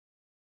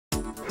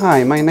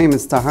Hi, my name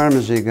is Tahar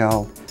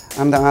Majigal.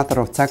 I'm the author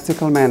of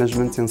Tactical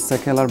Management in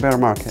Secular Bear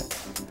Market.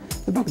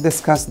 The book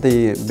discussed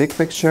the big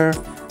picture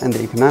and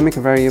the economic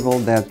variable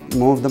that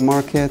move the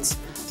markets,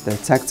 the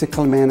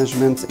tactical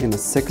management in a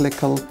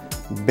cyclical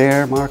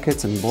bear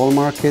market and bull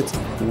market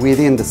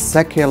within the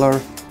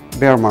secular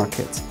bear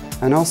market,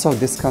 and also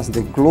discuss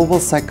the global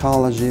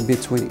psychology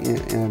between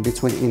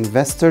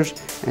investors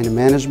and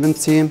management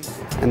team,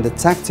 and the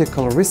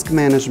tactical risk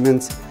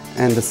management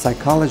and the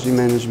psychology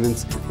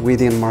management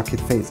within market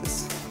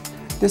phases.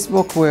 This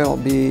book will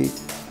be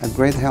a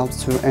great help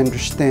to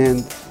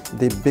understand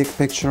the big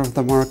picture of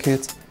the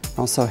market,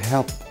 also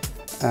help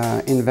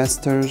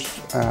investors,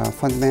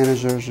 fund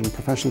managers and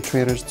professional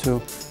traders to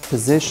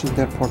position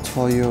their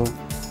portfolio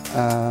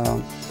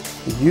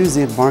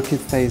using market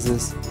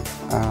phases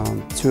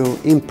to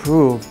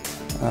improve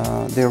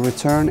their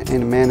return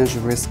and manage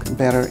risk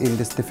better in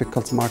this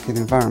difficult market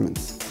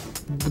environment.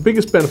 The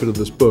biggest benefit of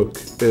this book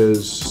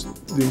is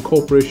the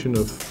incorporation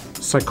of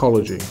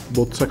psychology,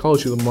 both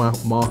psychology of the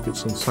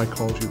markets and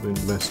psychology of the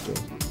investor.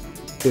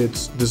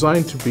 It's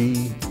designed to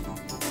be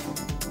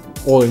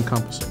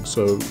all-encompassing,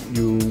 so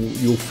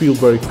you'll feel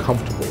very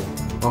comfortable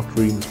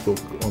after reading this book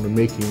on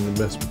making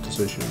investment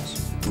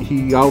decisions.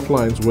 He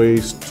outlines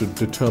ways to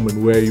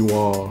determine where you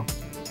are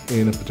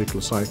in a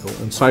particular cycle,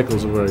 and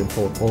cycles are very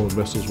important. All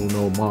investors will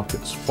know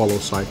markets follow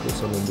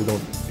cycles. I mean, they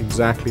don't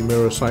exactly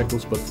mirror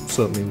cycles, but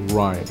certainly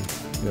ride.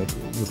 The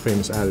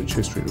famous adage,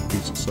 history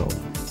repeats itself.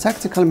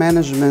 Tactical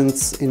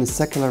management in a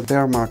secular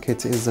bear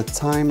market is a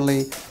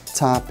timely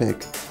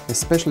topic,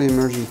 especially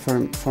emerging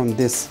from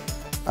this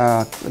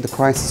the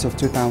crisis of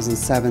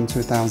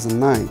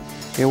 2007-2009.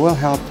 It will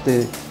help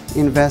the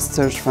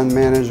investors, fund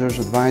managers,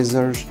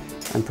 advisors,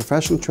 and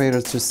professional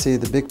traders to see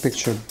the big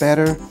picture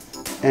better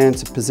and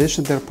to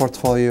position their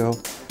portfolio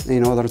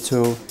in order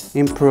to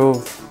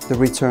improve the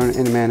return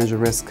and manage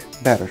risk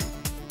better.